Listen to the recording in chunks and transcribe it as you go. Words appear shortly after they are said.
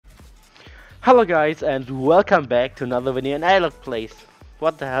Hello guys and welcome back to another video in Alok Place.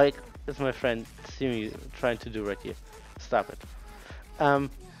 What the heck is my friend Simi trying to do right here? Stop it. Um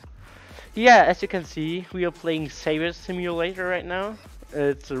yeah, as you can see, we are playing Saber Simulator right now.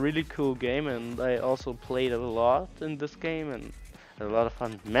 It's a really cool game and I also played a lot in this game and had a lot of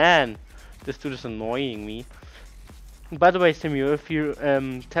fun. Man, this dude is annoying me. By the way, Simi, if you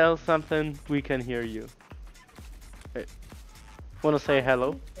tell something, we can hear you. Wanna say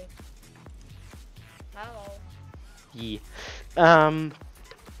hello? Hello. Yeah. Um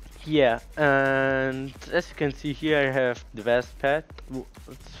Yeah, and as you can see here, I have the best pet.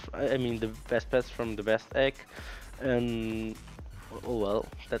 I mean, the best pets from the best egg. And oh well,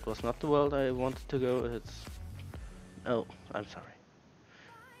 that was not the world I wanted to go. It's oh, I'm sorry.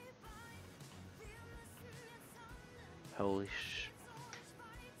 Holy sh!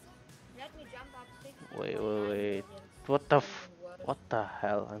 Let me jump up Wait, 6.9 wait, wait. million What the world. what the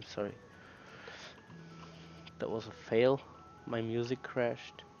hell? I'm sorry. That was a fail. My music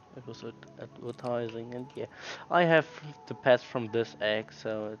crashed. It was advertising, and yeah, I have the pets from this egg,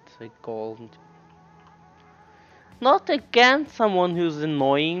 so it's a golden. Not again someone who's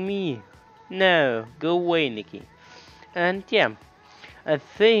annoying me. No, go away, Nikki. And yeah, I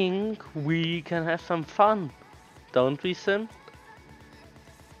think we can have some fun, don't we, Sim?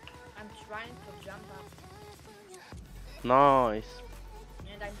 I'm trying to jump up, Nice.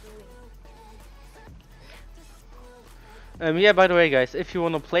 and I'm doing. Yeah, by the way, guys, if you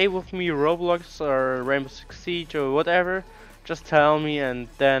wanna play with me Roblox or Rainbow Six Siege or whatever, just tell me and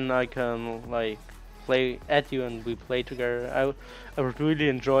then I can like play at you and we play together. I would really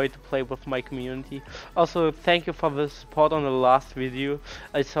enjoy to play with my community. Also, thank you for the support on the last video.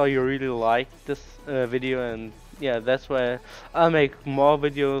 I saw you really liked this video and yeah, that's why I'll make more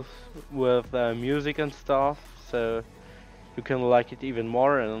videos with music and stuff, so you can like it even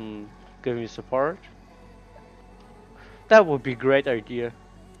more and give me support. That would be a great idea.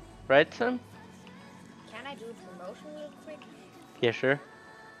 Right, Sam? Can I do a promotion real quick? Yeah, sure.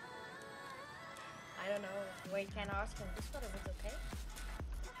 I don't know. Wait, can I ask him Discord if it's okay?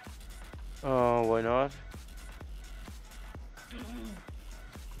 Why not?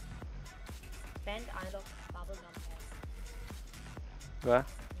 Spend idle bubblegum pass What?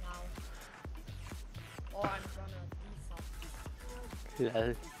 now. Or I'm gonna default.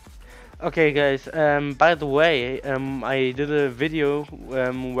 Lol. Okay, guys. By the way, I did a video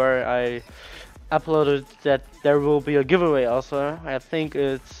where I uploaded that there will be a giveaway. Also, I think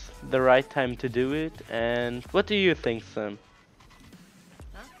it's the right time to do it. And what do you think, Sam?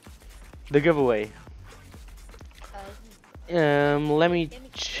 Huh? The giveaway. Let me Let me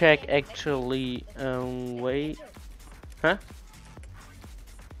check. let me Actually, let me wait. enter. Huh?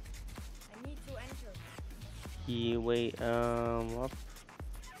 I need to enter. Yeah, wait.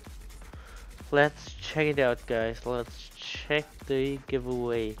 Let's check it out, guys. Let's check the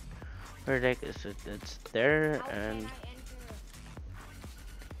giveaway. Where the heck is it? It's there, How can and I enter?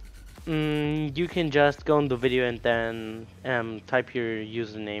 you can just go on the video and then type your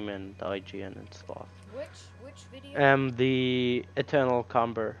username and IGN and stuff. Which video? The Eternal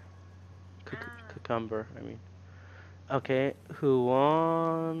Cumber, Ah. Cucumber. I mean. Okay, who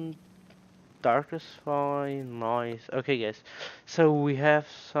won? Darkest Fine, nice. Okay, guys. So we have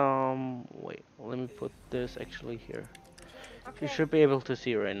some. Wait, let me put this actually here. You Okay. should be able to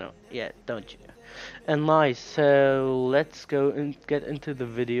see right now. Yeah, don't you? And nice. So let's go and get into the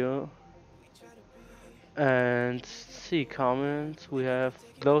video and see comments. We have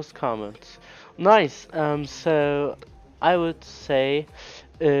those comments. Nice. So I would say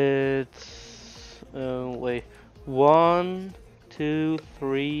it's wait, one, two,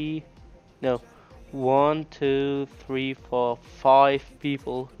 three. No, one, two, three, four, five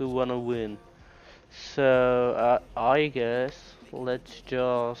people who wanna win. So I guess let's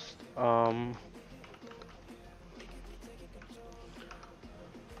just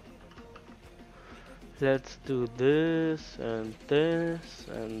let's do this and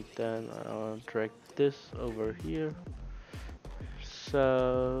then I'll drag this over here.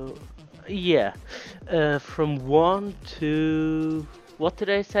 So yeah, from one to what did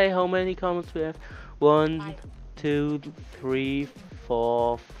I say? How many comments we have? One, 5. two, three,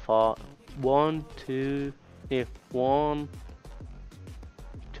 four, five. One, two, yeah, one,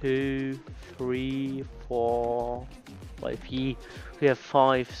 two, three, four, five. Yeah, we have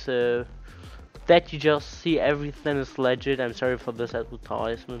five. So that you just see everything is legit. I'm sorry for this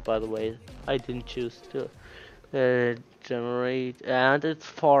advertisement, by the way. I didn't choose to generate, and it's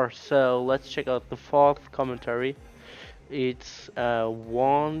four. So let's check out the fourth commentary. It's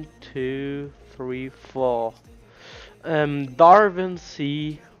one, two, three, four. Darwin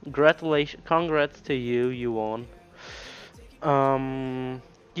C Congratulations, congrats to you, you won.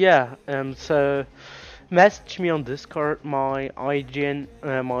 Yeah, so message me on Discord. My IGN,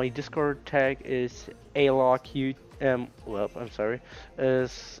 my Discord tag is alog well, I'm sorry,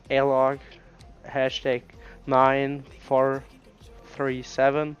 is alog hashtag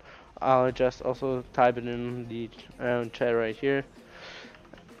 9437. I'll just also type it in the chat right here.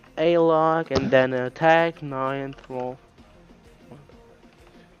 Alog and then a tag 912.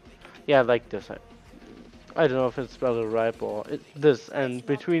 Yeah, like this. I don't know if it's spelled right or this, It's and not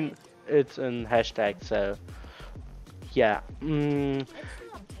between tag. it's in hashtag. So yeah. It's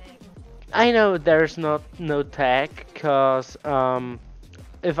not tag. I know there's not no tag, cause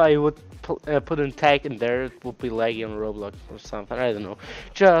if I would put in tag in there, it would be laggy on Roblox or something. I don't know.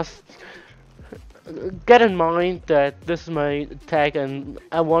 Just get in mind that this is my tag, and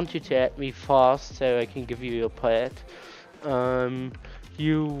I want you to add me fast so I can give you your pet. Um,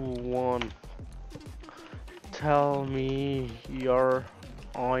 you want tell me your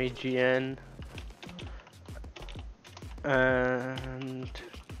IGN and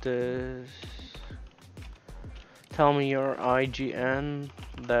this. Tell me your IGN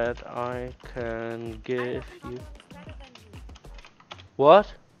that I can I give have you. nothing better than you.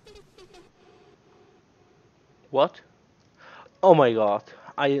 What? What? Oh my god.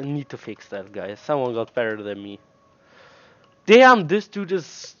 I need to fix that, guys. Someone got better than me. Damn, this dude is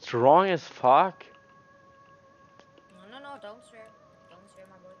strong as fuck. No, don't swear. Don't swear,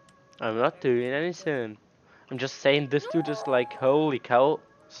 my boy. I'm not Very doing respectful. anything. I'm just saying this dude is like, No! holy cow,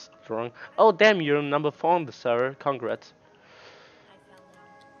 strong. I Oh damn, you're number 4 on the server. Congrats. I fell down.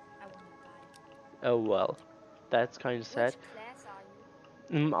 I wanna die. Oh well. That's kind of sad. Which class are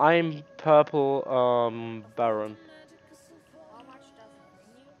you? I'm purple baron. How much does it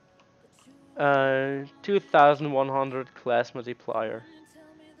bring you? 2100 class multiplier.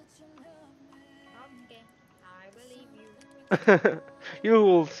 Okay, I believe you. You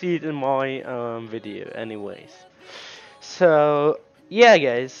will see it in my video anyways. So yeah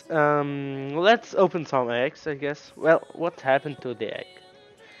guys, let's open some eggs I guess. Well, what happened to the egg?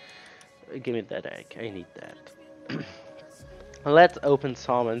 Give me that egg, I need that. Let's open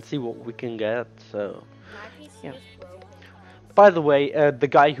some and see what we can get. So My PC yeah. is broken. By the way, the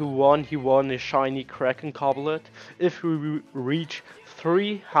guy who won, he won a shiny Kraken Goblet. If we reach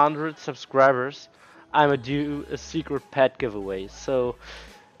 300 subscribers, I'ma do a secret pet giveaway. So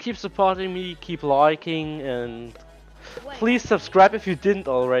keep supporting me, keep liking, and Wait, please subscribe if you didn't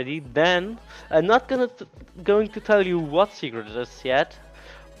already. Then I'm not going to tell you what secret it is yet.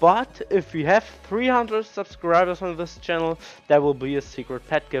 But if we have 300 subscribers on this channel, there will be a secret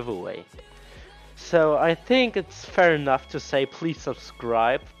pet giveaway. So I think it's fair enough to say please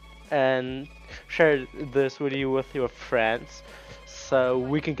subscribe and share this video with your friends so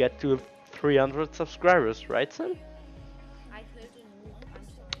we can get to 300 subscribers, right son? I killed a noob. I'm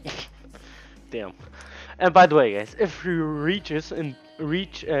sorry. Damn. And by the way guys, if we reach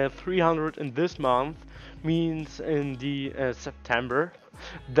 300 in this month, means in the September,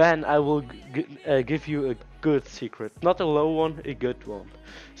 then I will give you a good secret. Not a low one, a good one.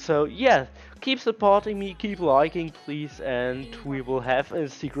 So yeah, keep supporting me, keep liking please, and we will have a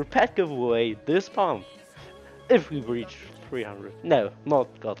secret pet giveaway this month. If we reach 300. No,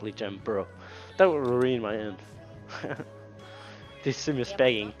 not Godly Gem, bro. That will ruin my end. This sim is Yeah, but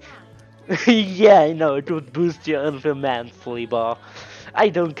begging. not now. Yeah, I know, it would boost your info immensely, but I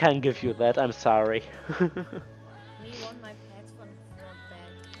can't give you that, I'm sorry. Me want my pets from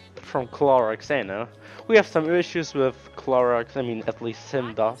bed. From Clorox, I know. We have some issues with Clorox, I mean, at least Sim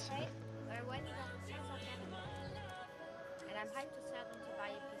Are they does. safe? We're waiting on the sensor again. And I'm hyped to sell them to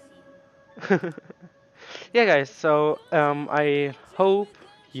buy a PC. Yeah, guys, so I hope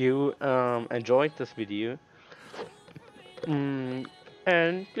you enjoyed this video. Mm,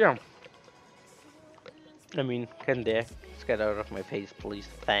 and yeah, I mean, can they get out of my face, please?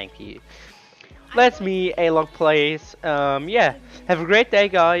 Thank you. I'm Let's going me, A-Log Plays. Yeah, have a great day,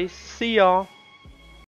 guys. See y'all.